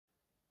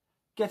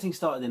Getting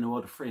started in the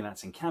world of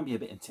freelancing can be a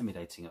bit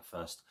intimidating at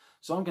first,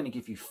 so I'm going to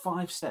give you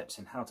 5 steps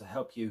in how to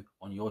help you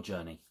on your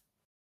journey.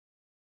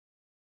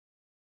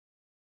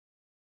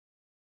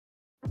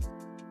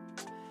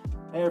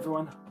 Hey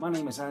everyone, my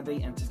name is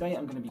Andy and today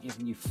I'm going to be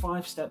giving you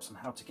 5 steps on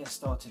how to get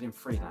started in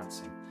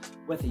freelancing.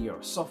 Whether you're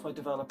a software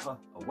developer,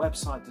 a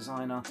website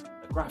designer,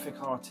 a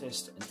graphic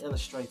artist, an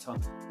illustrator,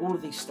 all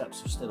of these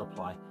steps will still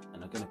apply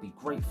and are going to be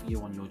great for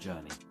you on your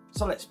journey.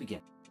 So let's begin.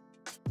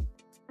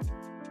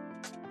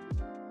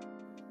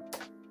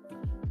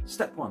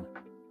 Step 1.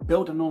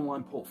 Build an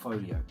online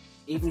portfolio.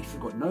 Even if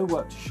you've got no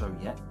work to show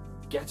yet,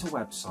 get a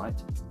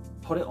website,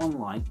 put it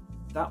online.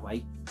 That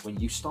way, when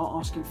you start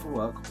asking for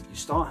work, when you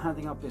start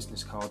handing out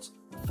business cards,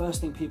 the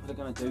first thing people are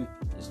going to do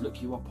is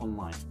look you up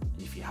online.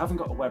 And if you haven't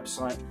got a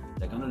website,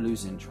 they're going to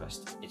lose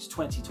interest. It's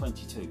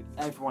 2022.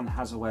 Everyone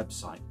has a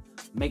website.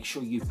 Make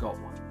sure you've got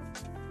one.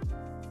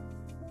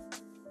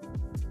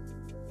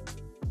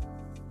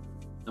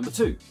 Number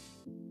 2.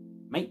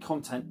 Make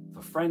content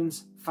for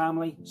friends,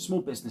 family,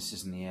 small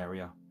businesses in the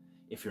area.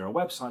 If you're a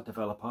website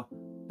developer,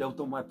 build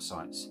them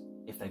websites.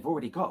 If they've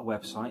already got a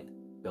website,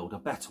 build a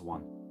better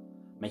one.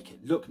 Make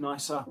it look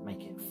nicer,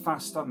 make it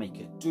faster, make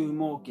it do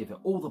more, give it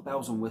all the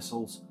bells and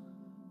whistles.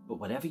 But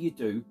whatever you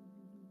do,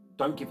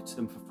 don't give it to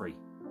them for free.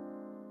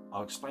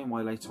 I'll explain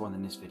why later on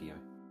in this video.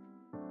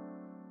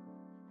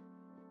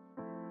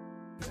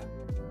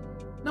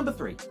 Number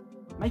 3.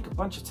 Make a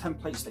bunch of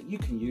templates that you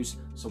can use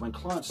so when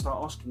clients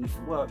start asking you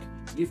for work,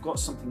 you've got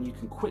something you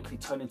can quickly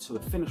turn into a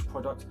finished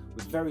product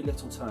with very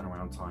little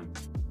turnaround time.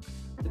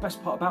 The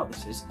best part about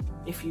this is,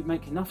 if you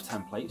make enough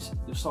templates,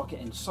 you'll start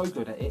getting so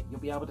good at it, you'll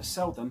be able to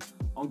sell them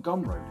on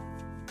Gumroad.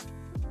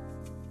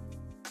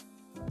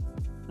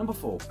 Number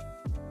 4,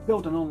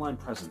 build an online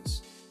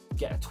presence.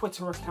 Get a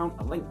Twitter account,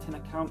 a LinkedIn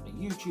account, a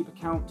YouTube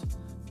account,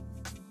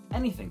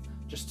 anything,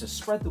 just to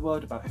spread the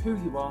word about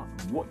who you are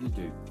and what you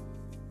do.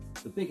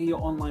 The bigger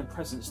your online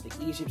presence,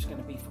 the easier it's going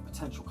to be for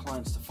potential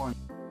clients to find.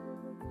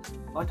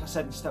 Like I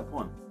said in step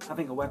 1,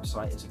 having a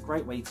website is a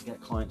great way to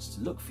get clients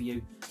to look for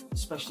you,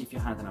 especially if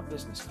you're handing out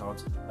business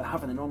cards, but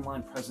having an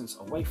online presence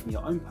away from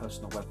your own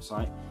personal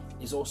website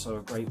is also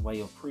a great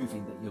way of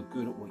proving that you're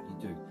good at what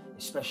you do,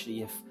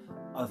 especially if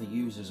other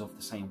users of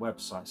the same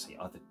website, say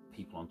other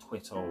people on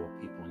Twitter or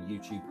people on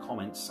YouTube,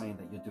 comment saying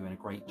that you're doing a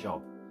great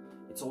job.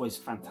 It's always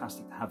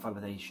fantastic to have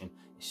validation,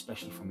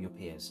 especially from your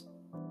peers.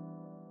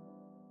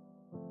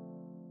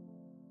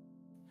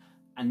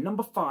 And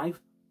number 5,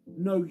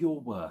 know your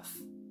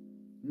worth.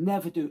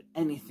 Never do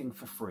anything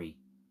for free.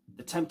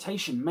 The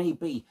temptation may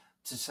be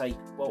to say,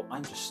 well,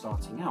 I'm just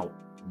starting out.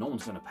 No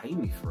one's going to pay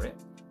me for it.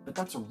 But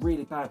that's a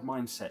really bad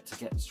mindset to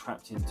get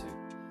trapped into.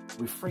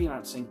 With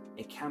freelancing,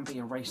 it can be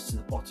a race to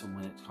the bottom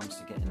when it comes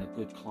to getting a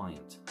good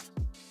client.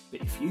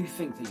 But if you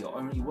think that you're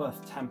only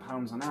worth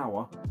 £10 an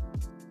hour,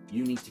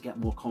 you need to get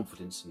more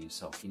confidence in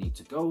yourself. You need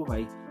to go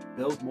away,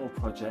 build more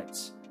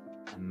projects,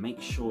 and make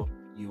sure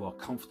you are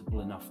comfortable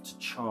enough to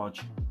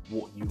charge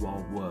what you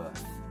are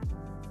worth.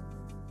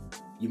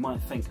 You might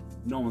think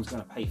no one's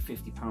going to pay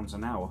 £50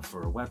 an hour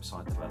for a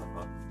website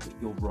developer, but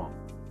you're wrong.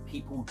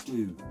 People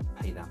do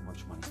pay that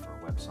much money for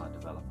a website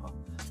developer.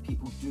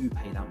 People do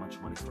pay that much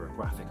money for a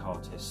graphic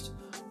artist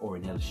or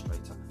an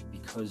illustrator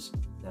because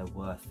they're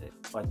worth it.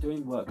 By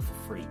doing work for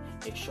free,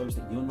 it shows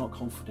that you're not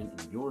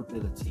confident in your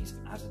abilities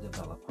as a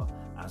developer,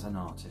 as an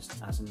artist,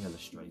 as an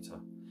illustrator.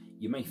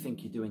 You may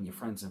think you're doing your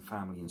friends and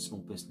family and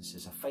small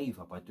businesses a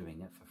favour by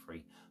doing it for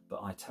free, but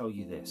I tell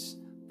you this,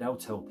 they'll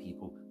tell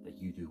people that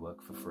you do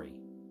work for free.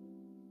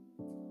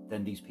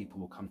 Then these people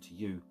will come to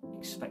you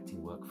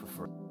expecting work for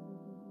free.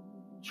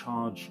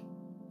 Charge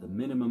the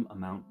minimum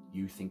amount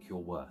you think you're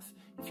worth.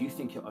 If you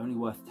think you're only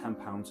worth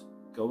 £10,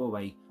 go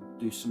away,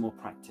 do some more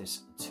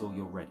practice until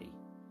you're ready.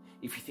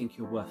 If you think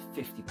you're worth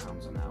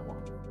 £50 an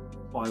hour,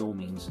 by all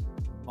means,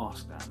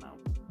 ask that amount.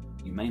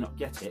 You may not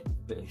get it,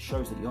 but it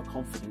shows that you're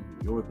confident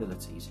in your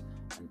abilities,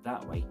 and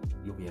that way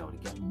you'll be able to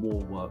get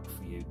more work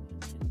for you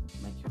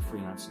and make your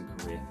freelancing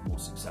career more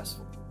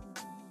successful.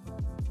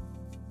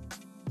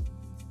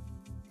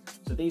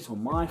 So these were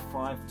my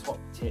 5 top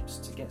tips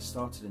to get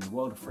started in the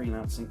world of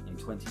freelancing in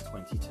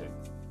 2022.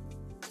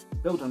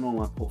 Build an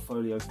online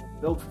portfolio,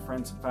 build for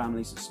friends and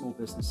families and small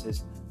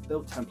businesses,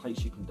 build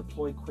templates you can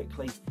deploy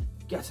quickly,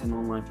 get an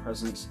online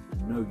presence,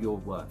 and know your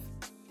worth.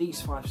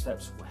 These 5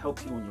 steps will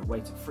help you on your way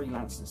to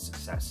freelancing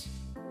success.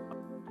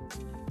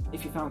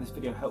 If you found this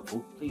video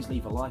helpful, please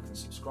leave a like and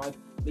subscribe,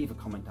 leave a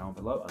comment down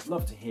below. I'd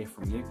love to hear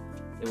from you.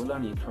 It will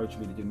only encourage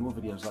me to do more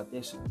videos like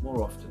this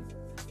more often.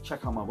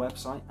 Check out my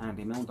website,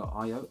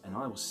 andymilne.io, and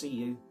I will see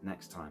you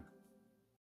next time.